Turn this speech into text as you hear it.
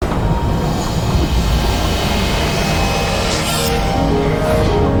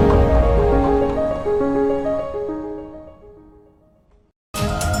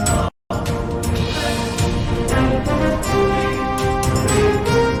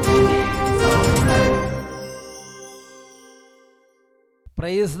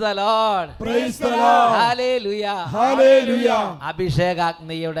Praise the Lord. Praise the Lord. Hallelujah. Hallelujah.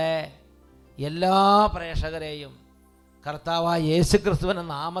 അഭിഷേകാഗ്നിയുടെ എല്ലാ പ്രേക്ഷകരെയും കർത്താവായ യേശുക്രിസ്തുവിന്റെ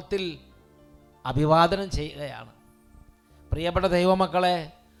നാമത്തിൽ അഭിവാദനം ചെയ്യുകയാണ്. പ്രിയപ്പെട്ട ദൈവമക്കളെ,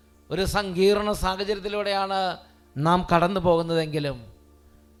 ഒരു സങ്കീർണ സാഹചര്യത്തിലൂടെയാണ് നാം കടന്നു പോകുന്നതെങ്കിലും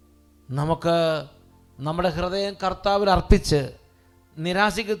നമുക്ക് നമ്മുടെ ഹൃദയം കർത്താവിൽ അർപ്പിച്ച്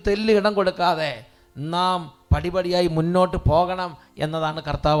നിരാശയ്ക്ക് തെല്ല് ഇടം കൊടുക്കാതെ നാം പടിപടിയായി മുന്നോട്ട് പോകണം എന്നതാണ്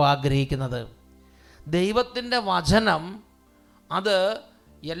കർത്താവ് ആഗ്രഹിക്കുന്നത്. ദൈവത്തിൻ്റെ വചനം അത്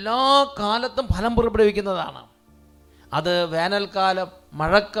എല്ലാ കാലത്തും ഫലം പുറപ്പെടുവിക്കുന്നതാണ്. അത് വേനൽക്കാലം,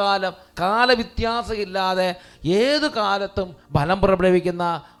 മഴക്കാലം, കാലവ്യത്യാസമില്ലാതെ ഏതു കാലത്തും ഫലം പുറപ്പെടുവിക്കുന്ന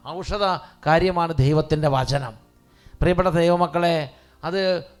ഔഷധ കാര്യമാണ് ദൈവത്തിൻ്റെ വചനം. പ്രിയപ്പെട്ട ദൈവമക്കളെ, അത്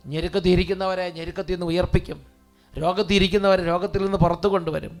ഞെരുക്കത്തിയിരിക്കുന്നവരെ ഞെരുക്കത്തിൽ നിന്ന് ഉയർപ്പിക്കും, രോഗത്തിരിക്കുന്നവരെ രോഗത്തിൽ നിന്ന് പുറത്തു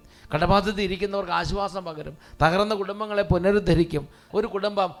കൊണ്ടുവരും, കടബാധ്യത ഇരിക്കുന്നവർക്ക് ആശ്വാസം പകരും, തകർന്ന കുടുംബങ്ങളെ പുനരുദ്ധരിക്കും. ഒരു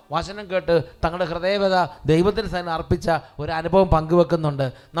കുടുംബം വചനം കേട്ട് തങ്ങളുടെ ഹൃദയവേദ ദൈവത്തിന് തന്നെ അർപ്പിച്ച ഒരു അനുഭവം പങ്കുവെക്കുന്നുണ്ട്.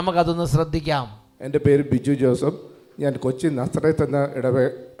 നമുക്കതൊന്ന് ശ്രദ്ധിക്കാം. എൻ്റെ പേര് ബിജു ജോസഫ്. ഞാൻ കൊച്ചി നസ്രത്ത് എന്ന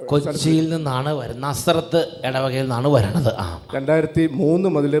കൊച്ചിയിൽ നിന്നാണ് വരുന്നത്. നസ്രത്ത് ഇടവകയിൽ നിന്നാണ് വരുന്നത്. 2003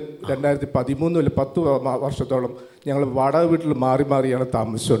 മുതൽ 2013 വരെ 10 വർഷത്തോളം ഞങ്ങൾ വാടക വീട്ടിൽ മാറി മാറിയാണ്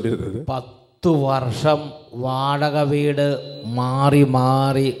താമസിച്ചുകൊണ്ടിരുന്നത്. 10 വർഷം വാടക വീട് മാറി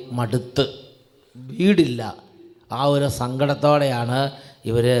മാറി മടുത്ത് വീടില്ല. ആ ഒരു സങ്കടത്തോടെയാണ്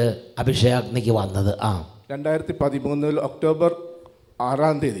ഇവർ അഭിഷേകാഗ്നിക്ക് വന്നത്. 2013 ഒക്ടോബർ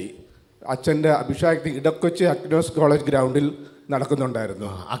 6-ാം തീയതി അച്ഛൻ്റെ അഭിഷേകാഗ്നി ഇടക്കൊച്ചി അക്വിനാസ് കോളേജ് ഗ്രൗണ്ടിൽ നടക്കുന്നുണ്ടായിരുന്നു.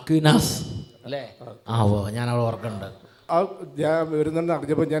 അക്വിനാസ് അല്ലേ? ഞാൻ അവിടെ ഓർക്കുന്നുണ്ട്. ഞാൻ വരുന്നെന്ന്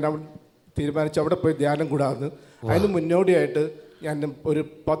അറിഞ്ഞപ്പോൾ ഞാൻ അവിടെ തീരുമാനിച്ചു അവിടെ പോയി ധ്യാനം കൂടാമെന്ന്. അതിന് മുന്നോടിയായിട്ട് ഞാൻ ഒരു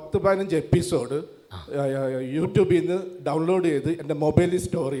 10-15 എപ്പിസോഡ് യൂട്യൂബിൽ നിന്ന് ഡൗൺലോഡ് ചെയ്ത് എൻ്റെ മൊബൈലിൽ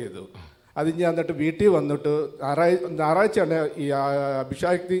സ്റ്റോർ ചെയ്തു. അത് ഞാൻ എന്നിട്ട് വീട്ടിൽ വന്നിട്ട് ഞായറാഴ്ചയാണ് ഈ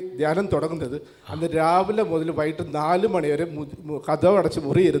അഭിഷേകാഗ്നി ധ്യാനം തുടങ്ങുന്നത്. അന്ന് രാവിലെ മുതൽ വൈകിട്ട് 4 മണി വരെ കഥ അടച്ച്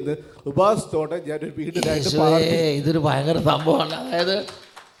മുറിയിരുന്ന് ഉപവാസത്തോടെ ഞാനൊരു വീടിനായിട്ട്. ഇതൊരു ഭയങ്കര സംഭവമാണ്. അതായത്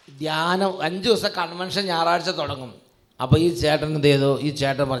ധ്യാനം 5 ദിവസം കൺവെൻഷൻ ഞായറാഴ്ച തുടങ്ങും. അപ്പോൾ ഈ ചേട്ടൻ എന്ത് ചെയ്തു? ഈ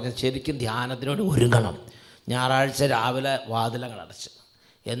ചേട്ടൻ പറഞ്ഞു ശരിക്കും ധ്യാനത്തിനോട് ഒരുങ്ങണം. ഞായറാഴ്ച രാവിലെ വാതിലങ്ങൾ അടച്ച്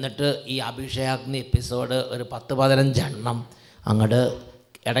എന്നിട്ട് ഈ അഭിഷേകാഗ്നി എപ്പിസോഡ് ഒരു 10-15 എണ്ണം അങ്ങോട്ട്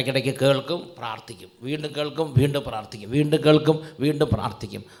ഇടയ്ക്കിടയ്ക്ക് കേൾക്കും, പ്രാർത്ഥിക്കും, വീണ്ടും കേൾക്കും, വീണ്ടും പ്രാർത്ഥിക്കും, വീണ്ടും കേൾക്കും, വീണ്ടും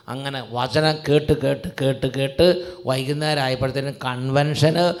പ്രാർത്ഥിക്കും. അങ്ങനെ വചനം കേട്ട് കേട്ട് കേട്ട് കേട്ട് വൈകുന്നേരം ആയപ്പോഴത്തേനും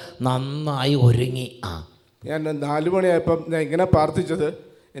കൺവെൻഷന് നന്നായി ഒരുങ്ങി. ഞാൻ 4 മണിയായപ്പം ഞാൻ ഇങ്ങനെ പ്രാർത്ഥിച്ചത്,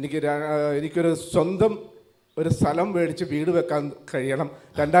 എനിക്കൊരു സ്വന്തം ഒരു സ്ഥലം മേടിച്ച് വീട് വെക്കാൻ കഴിയണം.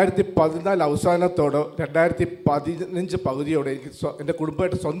 2014 അവസാനത്തോടോ 2015 പകുതിയോടെ എനിക്ക് എൻ്റെ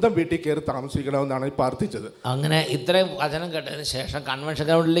കുടുംബമായിട്ട് സ്വന്തം വീട്ടിൽ കയറി താമസിക്കണമെന്നാണ് പ്രാർത്ഥിച്ചത്. അങ്ങനെ ഇത്രയും വചനം കേട്ടതിന് ശേഷം കൺവെൻഷൻ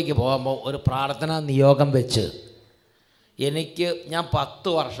ഗ്രൗണ്ടിലേക്ക് പോകുമ്പോൾ ഒരു പ്രാർത്ഥനാ നിയോഗം വെച്ച് ഞാൻ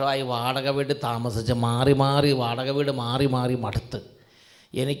 10 വർഷമായി വാടക വീട് താമസിച്ച് മാറി മാറി വാടക വീട് മാറി മാറി മടുത്ത്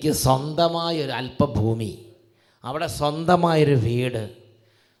എനിക്ക് സ്വന്തമായൊരു അല്പഭൂമി, അവിടെ സ്വന്തമായൊരു വീട്,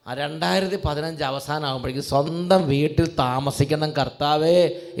 2015 അവസാനമാകുമ്പോഴേക്കും സ്വന്തം വീട്ടിൽ താമസിക്കണം കർത്താവേ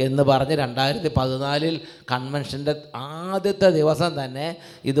എന്ന് പറഞ്ഞ് 2014 കൺവെൻഷൻ്റെ ആദ്യത്തെ ദിവസം തന്നെ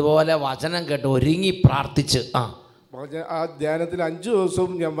ഇതുപോലെ വചനം കേട്ട് ഒരുങ്ങി പ്രാർത്ഥിച്ച് ആ ധ്യാനത്തിൽ 5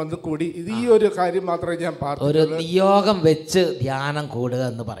 ദിവസവും ഞാൻ വന്ന് കൂടി. ഇത് ഈ ഒരു കാര്യം മാത്രമേ ഞാൻ ഒരു നിയോഗം വെച്ച് ധ്യാനം കൂടുക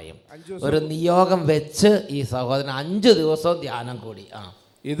എന്ന് പറയും. ഒരു നിയോഗം വെച്ച് ഈ സഹോദരൻ 5 ദിവസവും ധ്യാനം കൂടി.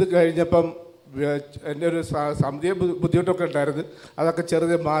 ഇത് കഴിഞ്ഞപ്പം എൻ്റെ ഒരു സാമ്പത്തിക ബുദ്ധിമുട്ടൊക്കെ ഉണ്ടായിരുന്നു. അതൊക്കെ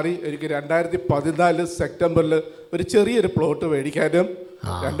ചെറുതെ മാറി. എനിക്ക് 2014 സെപ്റ്റംബറിൽ ഒരു ചെറിയൊരു പ്ലോട്ട് മേടിക്കാനും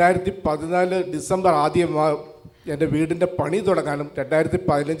 2014 ഡിസംബർ ആദ്യം എൻ്റെ വീടിൻ്റെ പണി തുടങ്ങാനും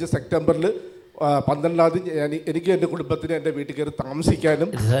 2015 സെപ്റ്റംബറിൽ 12-ാം തീയതി എനിക്ക് എൻ്റെ കുടുംബത്തിന് എൻ്റെ വീട്ടിൽ കയറി താമസിക്കാനും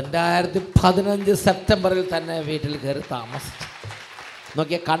 2015 സെപ്റ്റംബറിൽ തന്നെ വീട്ടിൽ കയറി താമസിച്ചു.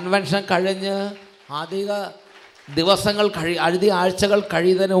 നോക്കിയ കൺവെൻഷൻ കഴിഞ്ഞ് അധിക ദിവസങ്ങൾ അധിക ആഴ്ചകൾ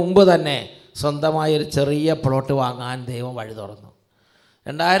കഴിയുന്നതിന് മുമ്പ് തന്നെ സ്വന്തമായൊരു ചെറിയ പ്ലോട്ട് വാങ്ങാൻ ദൈവം വഴി തുറന്നു.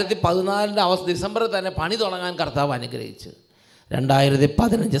 2014 ഡിസംബറിൽ തന്നെ പണി തുടങ്ങാൻ കർത്താവ് അനുഗ്രഹിച്ചു.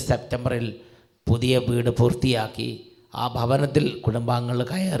 2015 സെപ്റ്റംബറിൽ പുതിയ വീട് പൂർത്തിയാക്കി ആ ഭവനത്തിൽ കുടുംബാംഗങ്ങൾ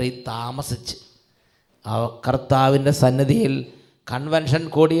കയറി താമസിച്ച് ആ കർത്താവിൻ്റെ സന്നിധിയിൽ കൺവെൻഷൻ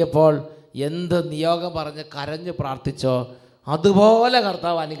കൂടിയപ്പോൾ എന്ത് നിയോഗം പറഞ്ഞ് കരഞ്ഞ് പ്രാർത്ഥിച്ചോ അതുപോലെ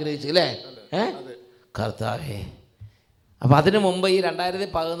കർത്താവ് അനുഗ്രഹിച്ചു അല്ലേ? കർത്താവേ. അപ്പോൾ അതിന് മുമ്പ് ഈ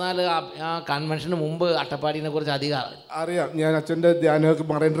 2014 ആ കൺവെൻഷന് മുമ്പ് അട്ടപ്പാടിനെ കുറിച്ച് അധികം അറിയാം. ഞാൻ അച്ഛൻ്റെ ധ്യാനമൊക്കെ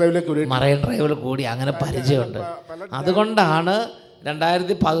മറൈൻ ഡ്രൈവിൽ കൂടി അങ്ങനെ പരിചയമുണ്ട്. അതുകൊണ്ടാണ്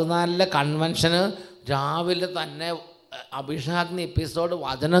 2014 കൺവെൻഷന് രാവിലെ തന്നെ അഭിഷേകാഗ്നി എപ്പിസോഡ്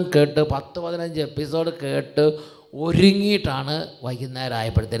വചനം കേട്ട് 10-15 എപ്പിസോഡ് കേട്ട് ഒരുങ്ങിയിട്ടാണ് വൈകുന്നേരം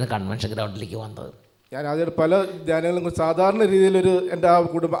ആയപ്പോഴത്തേന് കൺവെൻഷൻ ഗ്രൗണ്ടിലേക്ക് വന്നത്. ഞാൻ ആദ്യം പല ധ്യാനങ്ങളും സാധാരണ രീതിയിലൊരു എൻ്റെ ആ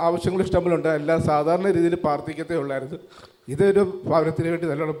കുടുംബ ആവശ്യങ്ങൾ ഇഷ്ടംപോലുണ്ട്, എല്ലാം സാധാരണ രീതിയിൽ പ്രാർത്ഥിക്കത്തേ ഉള്ളായിരുന്നു. ഇതൊരു ഭവനത്തിന് വേണ്ടി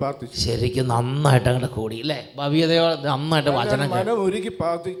നല്ലോണം പ്രാർത്ഥിച്ചു. ശരിക്കും നന്നായിട്ട് അങ്ങോട്ട് കൂടി അല്ലേ, ഭവ്യതയോ നന്നായിട്ട് വചനം മനം ഒരുക്കി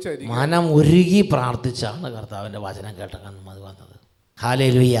പ്രാർത്ഥിച്ചായിരിക്കും, മനം ഉരുകി പ്രാർത്ഥിച്ചാണ് കർത്താവിൻ്റെ വചനം കേട്ടത് വന്നത്.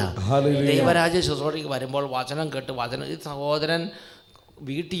 ഹല്ലേലൂയ. ദൈവരാജ്യ ശുശ്രൂഷയ്ക്ക് വരുമ്പോൾ വചനം കേട്ട് ഈ സഹോദരൻ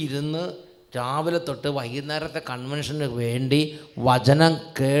വീട്ടിൽ ഇരുന്ന് രാവിലെ തൊട്ട് വൈകുന്നേരത്തെ കൺവെൻഷന് വേണ്ടി വചനം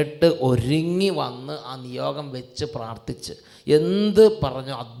കേട്ട് ഒരുങ്ങി വന്ന് ആ നിയോഗം വെച്ച് പ്രാർത്ഥിച്ച് എന്ത്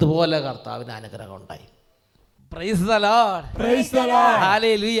പറഞ്ഞു അതുപോലെ കർത്താവിന് അനുഗ്രഹം ഉണ്ടായി. Praise the Lord, praise the Lord,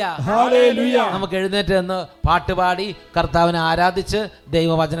 hallelujah, hallelujah. നമുക്ക് എഴുന്നേറ്റ് നിന്ന് പാട്ടുപാടി കർത്താവിനെ ആരാധിച്ച്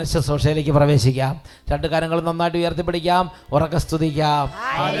ദൈവവചന ശുശ്രൂഷയിലേക്ക് പ്രവേശിക്കാം. രണ്ട് കാര്യങ്ങളും നന്നായിട്ട് ഉയർത്തിപ്പിടിക്കാം, ഉറക്കെ സ്തുതിക്കാം.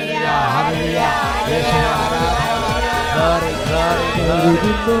 ഹല്ലേലൂയ, ഹല്ലേലൂയ, യേശുവേ ആരാധന, ഗ്ലോറി, ഗ്ലോറി,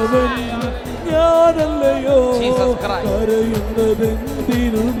 ഗ്ലോറി. ഞാനല്ലയോ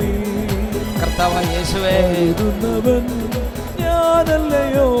കരയുന്നതെന്തിനു നീ, കർത്താവായ യേശുവേ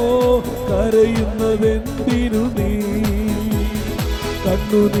ഞാനല്ലയോ കരയുന്നതെന്തിനു നീ,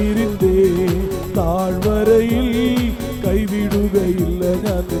 കണ്ണുനീരിൻ്റെ താഴ്വരയിൽ കൈവിടുകയില്ല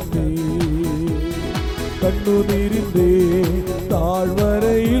ഞാൻ നിന്നെ, കണ്ണുനീരിൻ്റെ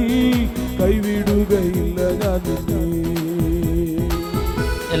താഴ്വരയിൽ കൈവിടുകയില്ല ഞാൻ നിന്നെ.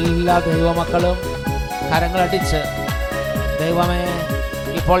 എല്ലാ ദൈവമക്കളും കരങ്ങളടിച്ച്, ദൈവമേ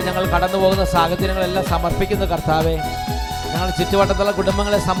ഇപ്പോൾ ഞങ്ങൾ കടന്നു പോകുന്ന സാഹചര്യങ്ങളെല്ലാം സമർപ്പിക്കുന്ന കർത്താവേ, ഞങ്ങൾ ചുറ്റുവട്ടത്തുള്ള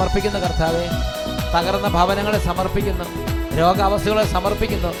കുടുംബങ്ങളെ സമർപ്പിക്കുന്ന കർത്താവേ, തകർന്ന ഭവനങ്ങളെ സമർപ്പിക്കുന്നു, രോഗാവസ്ഥകളെ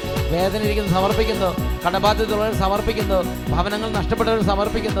സമർപ്പിക്കുന്നു, വേദനയിരിക്കുന്നത് സമർപ്പിക്കുന്നു, കടബാധ്യതയുള്ളവരെ സമർപ്പിക്കുന്നു, ഭവനങ്ങൾ നഷ്ടപ്പെട്ടവരെ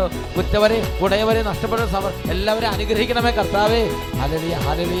സമർപ്പിക്കുന്നു, കുറ്റവരെ ഉടയവരെ നഷ്ടപ്പെട്ടവരെ എല്ലാവരെയും അനുഗ്രഹിക്കണമേ കർത്താവേ. Hallelujah,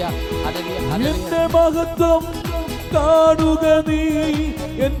 hallelujah, hallelujah, hallelujah. മഹത്വം കാണുക നീ,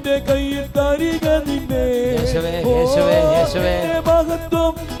 എന്റെ കയ്യിൽ തരിക നിന്നെ, യേശുവേ, യേശുവേ, യേശുവേ.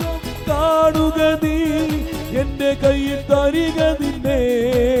 മഹത്വം കാണുക നീ, എന്റെ കയ്യിൽ തരിക നിന്നെ,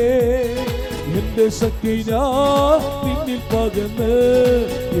 എന്റെ ശക്തി ഞാൻ നിന്നിൽ പകർന്ന്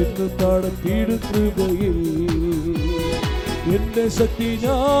എന്നും നടത്തിയിടും കൃപയിൽ, എന്റെ ശക്തി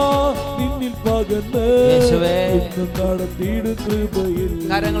ഞാൻ നിന്നിൽ പകർന്ന് എന്നും നടത്തിയിടും കൃപയിൽ.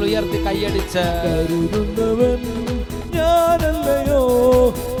 കരങ്ങൾ ഉയർത്തി കൈയടിച്ച്, കരുതുന്നവൻ ഞാനല്ലയോ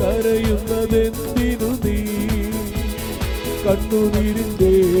കരയുന്നതെന്തിനു നീ,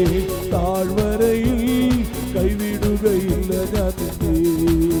 കണ്ണുനീരിൻ്റെ താഴ്വരയിൽ കൈവിടുകയില്ല ഞാൻ നിന്നെ,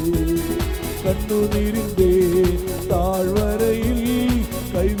 കണ്ണുനീരിൻ്റെ താഴ്വരയിൽ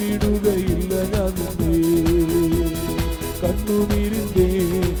കൈവിടുകയില്ല ഞാൻ നിന്നെ, കണ്ണുനീരിൻ്റെ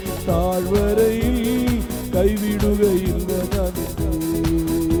താഴ്വരയിൽ കൈവിടുകയില്ല ഞാൻ നിന്നെ.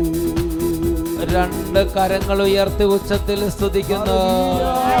 രണ്ട് കരങ്ങൾ ഉയർത്തി ഉച്ചത്തിൽ സ്തുതിക്കുന്നു.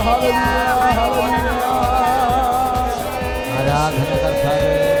 ആരാധന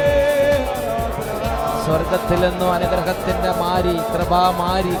കർത്താവേ, സ്വർഗത്തിൽ നിന്നും അനുഗ്രഹത്തിന്റെ മാരി,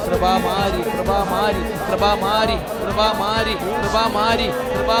 കൃപാമാരി, കൃപാമാരി, കൃപാമാരി, കൃപാമാരി, കൃപാമാരി, കൃപാമാരി,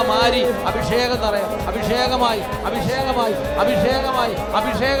 കൃപാമാരി, അഭിഷേകം നിറയും, അഭിഷേകമായി, അഭിഷേകമായി, അഭിഷേകമായി,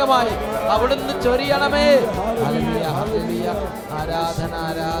 അഭിഷേകമായി അവിടുന്ന് ചൊരിയണമേ. Hallelujah, hallelujah. ആരാധന,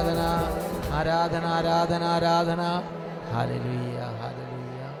 ആരാധന, ആരാധന, ആരാധന, ആരാധന. Hallelujah,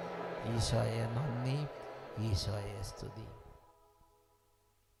 hallelujah. ഈശോയെ നന്ദി, ഈശോയെ സ്തുതി.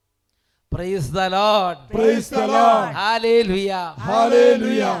 Praise the Lord. Praise the Lord. Hallelujah.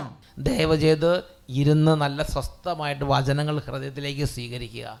 Hallelujah. ദയവ് ചെയ്ത് ഇരുന്ന് നല്ല സ്വസ്ഥമായിട്ട് വചനങ്ങൾ ഹൃദയത്തിലേക്ക്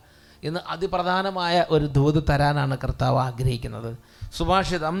സ്വീകരിക്കുക. ഇന്ന് അതിപ്രധാനമായ ഒരു ദൂത് തരാനാണ് കർത്താവ് ആഗ്രഹിക്കുന്നത്.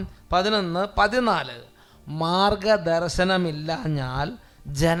 സുഭാഷിതം 11:14. മാർഗദർശനമില്ലാഞ്ഞാൽ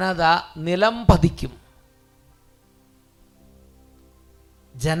ജനത നിലം പതിക്കും.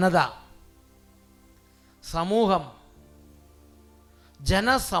 ജനത, സമൂഹം,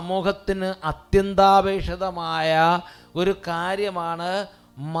 ജനസമൂഹത്തിന് അത്യന്താപേക്ഷിതമായ ഒരു കാര്യമാണ്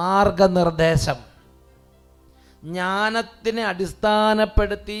മാർഗനിർദ്ദേശം. ജ്ഞാനത്തിനെ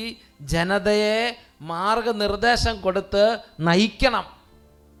അടിസ്ഥാനപ്പെടുത്തി ജനതയെ മാർഗനിർദ്ദേശം കൊടുത്ത് നയിക്കണം.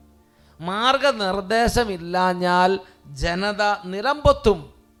 മാർഗനിർദ്ദേശമില്ലാഞ്ഞാൽ ജനത നിലംപൊത്തും.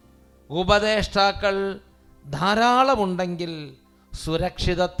 ഉപദേഷ്ടാക്കൾ ധാരാളമുണ്ടെങ്കിൽ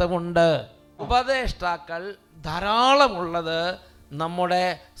സുരക്ഷിതത്വമുണ്ട്. ഉപദേഷ്ടാക്കൾ ധാരാളമുള്ളത് നമ്മുടെ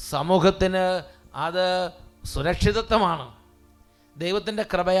സമൂഹത്തിന് അത് സുരക്ഷിതത്വമാണ്. ദൈവത്തിൻ്റെ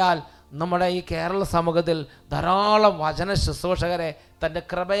കൃപയാൽ നമ്മുടെ ഈ കേരള സമൂഹത്തിൽ ധാരാളം വചന ശുശ്രൂഷകരെ തൻ്റെ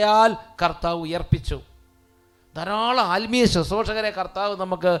കൃപയാൽ കർത്താവ് ഉയർപ്പിച്ചു. ധാരാളം ആത്മീയ ശുശ്രൂഷകരെ കർത്താവ്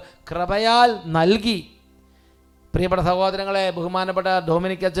നമുക്ക് കൃപയാൽ നൽകി. പ്രിയപ്പെട്ട സഹോദരങ്ങളെ, ബഹുമാനപ്പെട്ട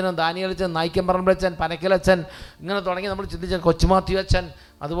ഡൊമിനിക് അച്ഛനും ദാനിയേൽ അച്ഛൻ, നായിക്കമ്പറമ്പ് അച്ഛൻ, പനക്കലച്ഛൻ, ഇങ്ങനെ തുടങ്ങി നമ്മൾ ചിന്തിച്ച കൊച്ചുമാത്യു അച്ഛൻ,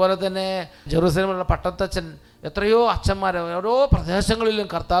 അതുപോലെ തന്നെ ജെറൂസലേമിലുള്ള പട്ടത്തച്ഛൻ, എത്രയോ അച്ഛന്മാർ, ഓരോ പ്രദേശങ്ങളിലും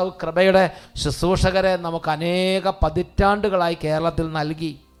കർത്താവ് കൃപയുടെ ശുശ്രൂഷകരെ നമുക്ക് അനേക പതിറ്റാണ്ടുകളായി കേരളത്തിൽ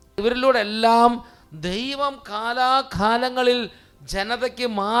നൽകി. ഇവരിലൂടെ എല്ലാം ദൈവം കാലാകാലങ്ങളിൽ ജനതയ്ക്ക്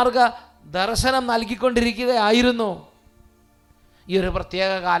ദർശനം നൽകിക്കൊണ്ടിരിക്കുകയായിരുന്നു. ഈ ഒരു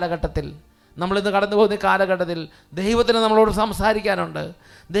പ്രത്യേക കാലഘട്ടത്തിൽ, നമ്മളിന്ന് കടന്നു പോകുന്ന കാലഘട്ടത്തിൽ ദൈവത്തിന് നമ്മളോട് സംസാരിക്കാനുണ്ട്,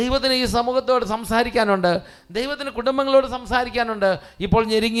 ദൈവത്തിന് ഈ സമൂഹത്തോട് സംസാരിക്കാനുണ്ട്, ദൈവത്തിന് കുടുംബങ്ങളോട് സംസാരിക്കാനുണ്ട്, ഇപ്പോൾ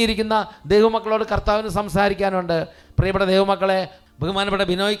ഞെരുങ്ങിയിരിക്കുന്ന ദൈവമക്കളോട് കർത്താവിന് സംസാരിക്കാനുണ്ട്. പ്രിയപ്പെട്ട ദൈവമക്കളെ, ബഹുമാനപ്പെട്ട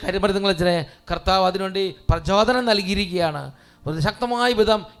ബിനോയ് കരിമരുതങ്ങളച്ഛനെ കർത്താവ് അതിനുവേണ്ടി പ്രചോദനം നൽകിയിരിക്കുകയാണ്. ശക്തമായ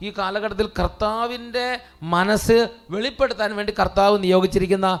വിധം ഈ കാലഘട്ടത്തിൽ കർത്താവിൻ്റെ മനസ്സ് വെളിപ്പെടുത്താൻ വേണ്ടി കർത്താവ്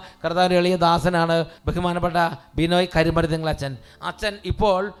നിയോഗിച്ചിരിക്കുന്ന കർത്താവിൻ്റെ എളിയ ദാസനാണ് ബഹുമാനപ്പെട്ട ബിനോയ് കരിമരുതങ്ങളച്ഛൻ. അച്ഛൻ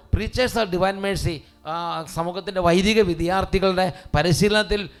ഇപ്പോൾ പ്രീച്ചേഴ്സ് ഓഫ് ഡിവൈൻ മേഴ്സി സമൂഹത്തിൻ്റെ വൈദിക വിദ്യാർത്ഥികളുടെ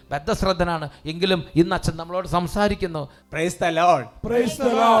പരിശീലനത്തിൽ ബദ്ധശ്രദ്ധനാണ്. എങ്കിലും ഇന്ന് അച്ഛൻ നമ്മളോട് സംസാരിക്കുന്നു. Praise the Lord, praise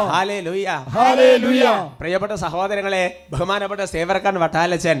the Lord, hallelujah, hallelujah. പ്രിയപ്പെട്ട സഹോദരങ്ങളെ, ബഹുമാനപ്പെട്ട സേവ്യർക്കാൻ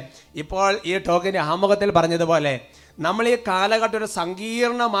വട്ടാലച്ചൻ ഇപ്പോൾ ഈ ടോക്കിൻ്റെ ആമുഖത്തിൽ പറഞ്ഞതുപോലെ, നമ്മൾ ഈ കാലഘട്ടം ഒരു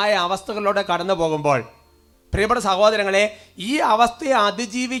സങ്കീർണമായ അവസ്ഥകളിലൂടെ കടന്നു പോകുമ്പോൾ, പ്രിയപ്പെട്ട സഹോദരങ്ങളെ, ഈ അവസ്ഥയെ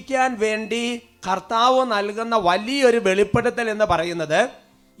അതിജീവിക്കാൻ വേണ്ടി കർത്താവ് നൽകുന്ന വലിയൊരു വെളിപ്പെടുത്തൽ എന്ന് പറയുന്നത്,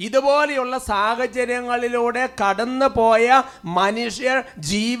 ഇതുപോലെയുള്ള സാഹചര്യങ്ങളിലൂടെ കടന്നു പോയ മനുഷ്യർ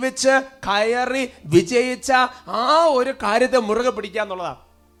ജീവിച്ച് കയറി വിജയിച്ച ആ ഒരു കാര്യത്തെ മുറുകെ പിടിക്കുക എന്നുള്ളതാണ്.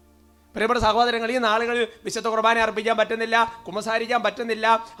 പ്രിയപ്പെട്ട സഹോദരങ്ങൾ, ഈ നാളുകളിൽ വിശുദ്ധ കുർബാന അർപ്പിക്കാൻ പറ്റുന്നില്ല, കുമ്പസാരിക്കാൻ പറ്റുന്നില്ല,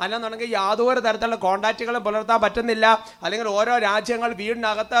 അല്ലെന്നുണ്ടെങ്കിൽ യാതൊരു തരത്തിലുള്ള കോണ്ടാക്റ്റുകളും പുലർത്താൻ പറ്റുന്നില്ല, അല്ലെങ്കിൽ ഓരോ രാജ്യങ്ങൾ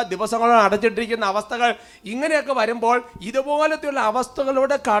വീടിനകത്ത് ദിവസങ്ങളോളം അടച്ചിട്ടിരിക്കുന്ന അവസ്ഥകൾ, ഇങ്ങനെയൊക്കെ വരുമ്പോൾ ഇതുപോലത്തെയുള്ള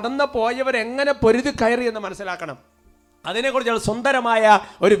അവസ്ഥകളിലൂടെ കടന്നു പോയവരെങ്ങനെ പൊരുതി കയറി എന്ന് മനസ്സിലാക്കണം. അതിനെക്കുറിച്ചുള്ള സുന്ദരമായ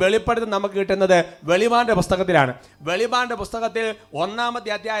ഒരു വെളിപ്പെടുത്തൽ നമുക്ക് കിട്ടുന്നത് വെളിപാടിന്റെ പുസ്തകത്തിലാണ്. വെളിപാടിന്റെ പുസ്തകത്തിൽ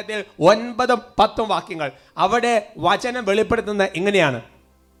 1-ാമത്തെ അധ്യായത്തിൽ 9-10 വാക്യങ്ങൾ, അവിടെ വചനം വെളിപ്പെടുത്തുന്നത് ഇങ്ങനെയാണ്: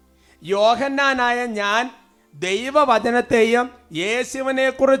 യോഹന്നാനായ ഞാൻ ദൈവവചനത്തെയും യേശുവിനെ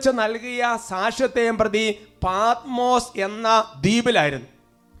കുറിച്ച് നൽകിയ സാക്ഷ്യത്തെയും പ്രതി പാത്മോസ് എന്ന ദ്വീപിലായിരുന്നു.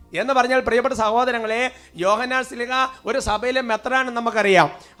 എന്ന് പറഞ്ഞാൽ, പ്രിയപ്പെട്ട സഹോദരങ്ങളെ, യോഹന്നാൻ സ്ലീഹ ഒരു സഭയിലെ മെത്രാനെന്ന് നമുക്കറിയാം.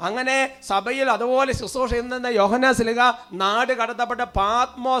 അങ്ങനെ സഭയിൽ അതുപോലെ ശുശ്രൂഷ ചെയ്യുന്ന യോഹന്നാൻ സ്ലീഹ നാട് കടത്തപ്പെട്ട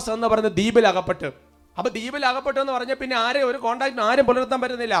പാത്മോസ് എന്ന് പറയുന്ന ദ്വീപിലകപ്പെട്ടു. അപ്പൊ ദ്വീപിലകപ്പെട്ടു എന്ന് പറഞ്ഞാൽ പിന്നെ ഒരു കോണ്ടാക്ട് ആരും പുലർത്താൻ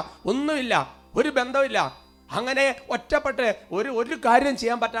പറ്റുന്നില്ല, ഒന്നുമില്ല, ഒരു ബന്ധമില്ല. അങ്ങനെ ഒറ്റപ്പെട്ട് ഒരു കാര്യം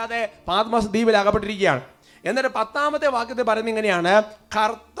ചെയ്യാൻ പറ്റാതെ പാത്മോസ് ദ്വീപിൽ അകപ്പെട്ടിരിക്കുകയാണ്. എന്നിട്ട് 10-ാമത്തെ വാക്യത്തിൽ പറയുന്നത് ഇങ്ങനെയാണ്: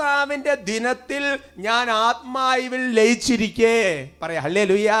 കർത്താവിന്റെ ദിനത്തിൽ ഞാൻ ആത്മാവിൽ ലയിച്ചിരിക്കേ. പറയാ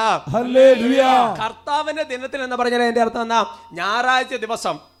ഹല്ലേലൂയ, ഹല്ലേലൂയ. കർത്താവിന്റെ ദിനത്തിൽ എന്ന് പറഞ്ഞാൽ എൻ്റെ അർത്ഥം എന്താ? ഞായറാഴ്ച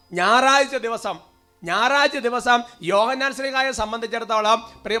ദിവസം യോഹന്നാൻ സ്ലീഹായെ സംബന്ധിച്ചിടത്തോളം,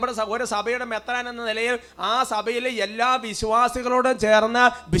 പ്രിയപ്പെട്ട ഒരു സഭയുടെ മെത്രാൻ എന്ന നിലയിൽ ആ സഭയിലെ എല്ലാ വിശ്വാസികളോടും ചേർന്ന്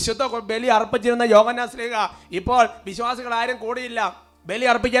വിശുദ്ധ ബലി അർപ്പിച്ചിരുന്ന യോഹന്നാൻ സ്ലീഹ ഇപ്പോൾ വിശ്വാസികൾ ആരും കൂടിയില്ല, ബലി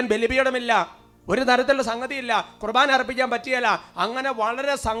അർപ്പിക്കാൻ ബലിപീഠമില്ല, ഒരു തരത്തിലുള്ള സംഗതിയില്ല, കുർബാന അർപ്പിക്കാൻ പറ്റിയല്ല. അങ്ങനെ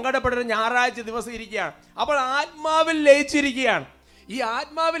വളരെ സങ്കടപ്പെട്ടൊരു ഞായറാഴ്ച ദിവസം ഇരിക്കുകയാണ്. അപ്പോൾ ആത്മാവിൽ ലയിച്ചിരിക്കുകയാണ്. ഈ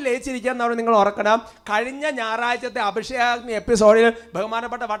ആത്മാവിൽ ലയിച്ചിരിക്കുക എന്ന് പറഞ്ഞാൽ നിങ്ങൾ ഓർക്കണം, കഴിഞ്ഞ ഞായറാഴ്ചത്തെ അഭിഷേകാഗ്നി എപ്പിസോഡിൽ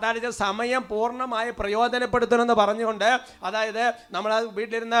ബഹുമാനപ്പെട്ട വട്ടാലച്ചൻ സമയം പൂർണ്ണമായി പ്രയോജനപ്പെടുത്തണമെന്ന് പറഞ്ഞുകൊണ്ട്, അതായത് നമ്മൾ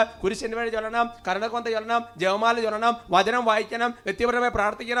വീട്ടിലിരുന്ന് കുരിശിന് വഴി ചൊല്ലണം, കരുണക്കൊന്ത ചൊല്ലണം, ജപമാല ചൊല്ലണം, വചനം വായിക്കണം, വ്യക്തിപരമായി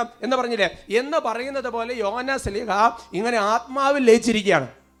പ്രാർത്ഥിക്കണം എന്ന് പറഞ്ഞില്ലേ, എന്ന് പറയുന്നത് പോലെ യോഹന്നാൻ സ്ലീഹ ഇങ്ങനെ ആത്മാവിൽ ലയിച്ചിരിക്കുകയാണ്.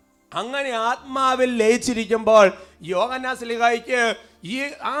 അങ്ങനെ ആത്മാവിൽ ലയിച്ചിരിക്കുമ്പോൾ യോഹന്നാൻ സ്ലീഹായ്ക്ക്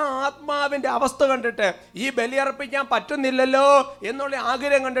ആ ആത്മാവിന്റെ അവസ്ഥ കണ്ടിട്ട്, ഈ ബലിയർപ്പിക്കാൻ പറ്റുന്നില്ലല്ലോ എന്നുള്ള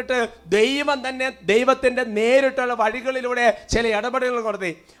ആഗ്രഹം കണ്ടിട്ട് ദൈവം തന്നെ ദൈവത്തിന്റെ നേരിട്ടുള്ള വഴികളിലൂടെ ചില ഇടപെടലുകൾ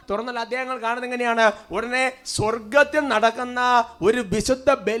നടത്തി. തുറന്നുള്ള അധ്യായങ്ങൾ കാണുന്നത് എങ്ങനെയാണ്? ഉടനെ സ്വർഗത്തിൽ നടക്കുന്ന ഒരു വിശുദ്ധ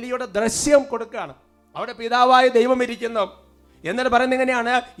ബലിയുടെ ദൃശ്യം കൊടുക്കുകയാണ്. അവിടെ പിതാവായ ദൈവം ഇരിക്കുന്നു. എന്നിട്ട് പറയുന്നത്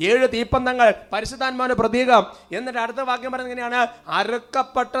എങ്ങനെയാണ്? 7 തീപ്പന്തങ്ങൾ, പരിശുദ്ധാത്മാവിന്റെ പ്രതീകം. എന്നിട്ട് അടുത്ത വാക്യം പറയുന്നത് എങ്ങനെയാണ്?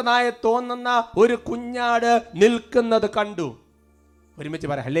 അറുക്കപ്പെട്ടതായി തോന്നുന്ന ഒരു കുഞ്ഞാട് നിൽക്കുന്നത് കണ്ടു. ഒരുമിച്ച്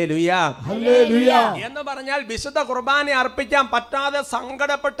പറ ഹല്ലേലൂയ, ഹല്ലേലൂയ. എന്ന് പറഞ്ഞാൽ വിശുദ്ധ കുർബാന അർപ്പിക്കാൻ പറ്റാതെ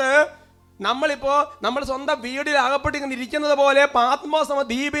സങ്കടപ്പെട്ട് നമ്മൾ സ്വന്തം വീടിൽ അകപ്പെട്ടിങ്ങനെ ഇരിക്കുന്നത് പോലെ പാത്മോസ്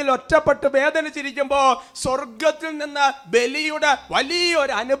ദ്വീപിൽ ഒറ്റപ്പെട്ട് വേദനിച്ചിരിക്കുമ്പോൾ സ്വർഗത്തിൽ നിന്ന് ബലിയുടെ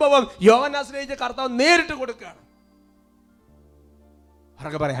വലിയൊരു അനുഭവം യോഹന്നാൻ സ്ലീഹ കർത്താവ് നേരിട്ട് കൊടുക്കുകയാണ്.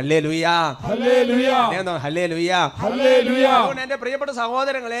 എന്റെ പ്രിയപ്പെട്ട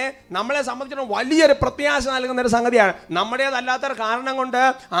സഹോദരങ്ങളെ, നമ്മളെ സംബന്ധിച്ചിടത്തോളം വലിയൊരു പ്രത്യാശ നൽകുന്ന ഒരു സംഗതിയാണ്. നമ്മുടേതല്ലാത്ത കാരണം കൊണ്ട്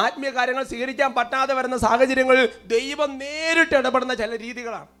ആത്മീയ കാര്യങ്ങൾ സ്വീകരിക്കാൻ പറ്റാതെ വരുന്ന സാഹചര്യങ്ങളിൽ ദൈവം നേരിട്ട് ഇടപെടുന്ന ചില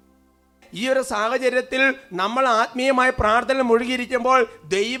രീതികളാണ്. ഈ ഒരു സാഹചര്യത്തിൽ നമ്മൾ ആത്മീയമായ പ്രാർത്ഥന മുഴുകിയിരിക്കുമ്പോൾ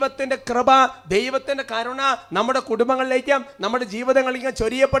ദൈവത്തിൻ്റെ കൃപ, ദൈവത്തിൻ്റെ കരുണ നമ്മുടെ കുടുംബങ്ങളിലേക്കും നമ്മുടെ ജീവിതങ്ങളിലേക്കും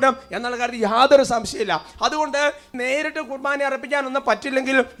ചൊരിയപ്പെടും എന്നുള്ള കാര്യത്തിൽ യാതൊരു സംശയമില്ല. അതുകൊണ്ട് നേരിട്ട് കുർബാന അർപ്പിക്കാനൊന്നും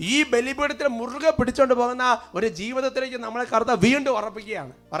പറ്റില്ലെങ്കിൽ ഈ ബലിപീഠത്തിൽ മുറുകെ പിടിച്ചുകൊണ്ട് പോകുന്ന ഒരു ജീവിതത്തിലേക്ക് നമ്മളെ കർത്താവ് വീണ്ടും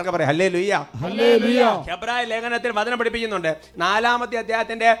ഉറപ്പിക്കുകയാണ്. പറഞ്ഞ പറയാം ഹല്ലേലൂയ. ഹെബ്രായ ലേഖനത്തിൽ വചനം പഠിപ്പിക്കുന്നുണ്ട്. 4-ാമത്തെ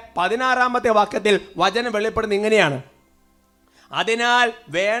അധ്യായത്തിന്റെ 16-ാമത്തെ വാക്യത്തിൽ വചനം വെളിപ്പെടുന്നത് ഇങ്ങനെയാണ്: അതിനാൽ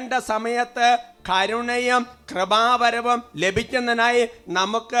വേണ്ട സമയത്ത് കരുണയും കൃപാവരവും ലഭിക്കുന്നതിനായി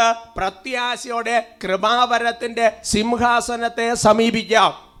നമുക്ക് പ്രത്യാശയോടെ കൃപാവരത്തിന്റെ സിംഹാസനത്തെ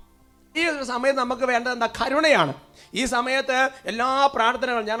സമീപിക്കാം. ഈ ഒരു സമയത്ത് നമുക്ക് വേണ്ടത് എന്താ? കരുണയാണ്. ഈ സമയത്ത് എല്ലാ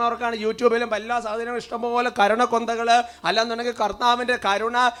പ്രാർത്ഥനകളും ഞാൻ ഓർക്കാണ്, യൂട്യൂബിലും എല്ലാ സാധനങ്ങളും ഇഷ്ടംപോലെ കരുണക്കൊന്തകൾ, അല്ലാന്നുണ്ടെങ്കിൽ കർത്താവിൻ്റെ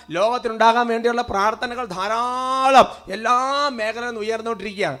കരുണ ലോകത്തിനുണ്ടാകാൻ വേണ്ടിയുള്ള പ്രാർത്ഥനകൾ ധാരാളം എല്ലാ മേഖലയിലും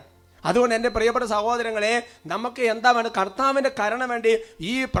ഉയർന്നുകൊണ്ടിരിക്കുകയാണ്. അതുകൊണ്ട് എൻ്റെ പ്രിയപ്പെട്ട സഹോദരങ്ങളെ, നമുക്ക് എന്താ വേണ്ടത്? കർത്താവിൻ്റെ കരുണ വേണ്ടി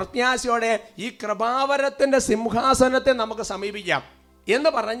ഈ പ്രത്യാശയോടെ ഈ കൃപാവരത്തിൻ്റെ സിംഹാസനത്തെ നമുക്ക് സമീപിക്കാം. എന്ന്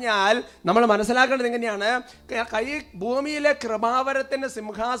പറഞ്ഞാൽ നമ്മൾ മനസ്സിലാക്കേണ്ടത് എങ്ങനെയാണ്? ഈ ഭൂമിയിലെ കൃപാവരത്തിൻ്റെ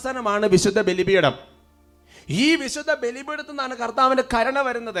സിംഹാസനമാണ് വിശുദ്ധ ബലിപീഠം. ഈ വിശുദ്ധ ബലിപീഠത്തിൽ നിന്നാണ് കർത്താവിൻ്റെ കരുണ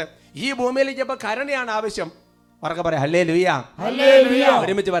വരുന്നത്. ഈ ഭൂമിയിലേക്ക് ഇപ്പോൾ കരുണയാണ് ആവശ്യം. പറക്കെ പറയാം ഹല്ലേലൂയ.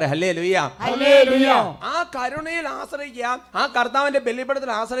 ഒരുമിച്ച് പറയാം ഹല്ലേലൂയ. ആ കരുണയിൽ ആശ്രയിക്കുക, ആ കർത്താവിന്റെ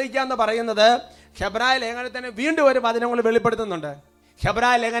ബലിപീഠത്തിൽ ആശ്രയിക്കുക എന്ന് പറയുന്നത് ഹെബ്രായ ലേഖനത്തിന് വീണ്ടും ഒരു വചനങ്ങൾ വെളിപ്പെടുത്തുന്നുണ്ട്.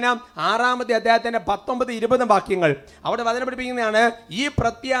 ഹെബ്രായ ലേഖനം 6-ാമത്തെ അധ്യായത്തിന്റെ 19-20 വാക്യങ്ങൾ അവിടെ വചനം പഠിപ്പിക്കുന്നതാണ്: ഈ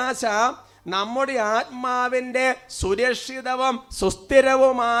പ്രത്യാശ നമ്മുടെ ആത്മാവിന്റെ സുരക്ഷിതവും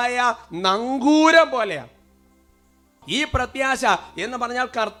സുസ്ഥിരവുമായ നങ്കൂരം പോലെയാണ്. ഈ പ്രത്യാശ എന്ന് പറഞ്ഞാൽ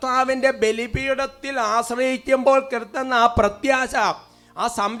കർത്താവിൻ്റെ ബലിപീഠത്തിൽ ആശ്രയിക്കുമ്പോൾ കിട്ടുന്ന ആ പ്രത്യാശ, ആ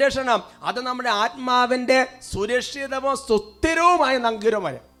സംരക്ഷണം, അത് നമ്മുടെ ആത്മാവിൻ്റെ സുരക്ഷിതവും സുസ്ഥിരവുമായ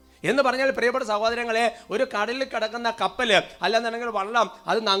നങ്കൂരമായ എന്ന് പറഞ്ഞാൽ, പ്രിയപ്പെട്ട സഹോദരങ്ങളെ, ഒരു കടലിൽ കിടക്കുന്ന കപ്പൽ അല്ലെന്നുണ്ടെങ്കിൽ വള്ളം,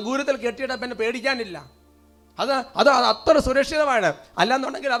 അത് നങ്കൂരത്തിൽ കെട്ടിയിട്ടാൽ പിന്നെ പേടിക്കാനില്ല. അത് അത്ര സുരക്ഷിതമാണ്.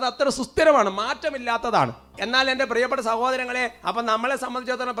 അല്ലാന്നുണ്ടെങ്കിൽ അത് അത്ര സുസ്ഥിരമാണ്, മാറ്റമില്ലാത്തതാണ്. എന്നാൽ എൻ്റെ പ്രിയപ്പെട്ട സഹോദരങ്ങളെ, അപ്പം നമ്മളെ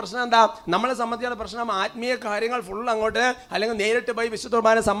സംബന്ധിച്ചിടത്തോളം പ്രശ്നം എന്താ? നമ്മളെ സംബന്ധിച്ചിടത്തോളം പ്രശ്നം ആത്മീയ കാര്യങ്ങൾ ഫുൾ അങ്ങോട്ട്, അല്ലെങ്കിൽ നേരിട്ട് പോയി വിശുദ്ധ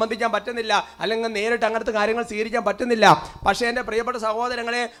കുർബാന സംബന്ധിക്കാൻ പറ്റുന്നില്ല, അല്ലെങ്കിൽ നേരിട്ട് അങ്ങനത്തെ കാര്യങ്ങൾ സ്വീകരിക്കാൻ പറ്റുന്നില്ല. പക്ഷേ എൻ്റെ പ്രിയപ്പെട്ട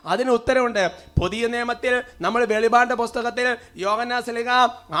സഹോദരങ്ങളെ, അതിന് ഉത്തരവുണ്ട്. പുതിയ നിയമത്തിൽ നമ്മൾ വെളിപാടിന്റെ പുസ്തകത്തിൽ യോഹന്നാൻ സ്ലീഹ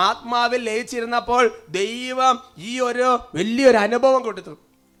ആത്മാവിൽ ലയിച്ചിരുന്നപ്പോൾ ദൈവം ഈ ഒരു വലിയൊരു അനുഭവം കൊടുത്തു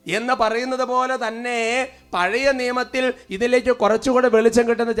എന്ന് പറയുന്നത് പോലെ തന്നെ പഴയ നിയമത്തിൽ ഇതിലേക്ക് കുറച്ചുകൂടെ വെളിച്ചം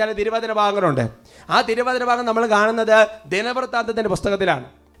കിട്ടുന്ന ചില തിരുവചന ഭാഗങ്ങളുണ്ട്. ആ തിരുവചന ഭാഗം നമ്മൾ കാണുന്നത് ദിനവൃത്താന്തത്തിന്റെ പുസ്തകത്തിലാണ്.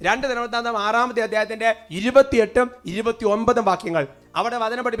 2 ദിനവൃത്താന്തം 6-ാമത്തെ അധ്യായത്തിന്റെ 28-29 വാക്യങ്ങൾ അവിടെ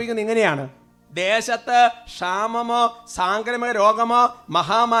വചനം പഠിപ്പിക്കുന്നത് ഇങ്ങനെയാണ്: ദേശത്ത് ക്ഷാമമോ സാംക്രമിക രോഗമോ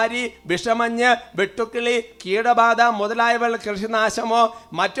മഹാമാരി വിഷമഞ്ഞ് വെട്ടുക്കിളി കീടബാധ മുതലായവ കൃഷിനാശമോ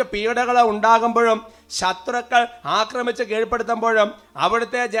മറ്റു പീഡകളോ ഉണ്ടാകുമ്പോഴും ശത്രുക്കൾ ആക്രമിച്ച് കീഴ്പ്പെടുത്തുമ്പോഴും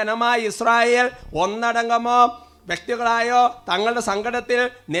അവിടുത്തെ ജനമായ ഇസ്രായേൽ ഒന്നടങ്കമോ വ്യക്തികളായോ തങ്ങളുടെ സങ്കടത്തിൽ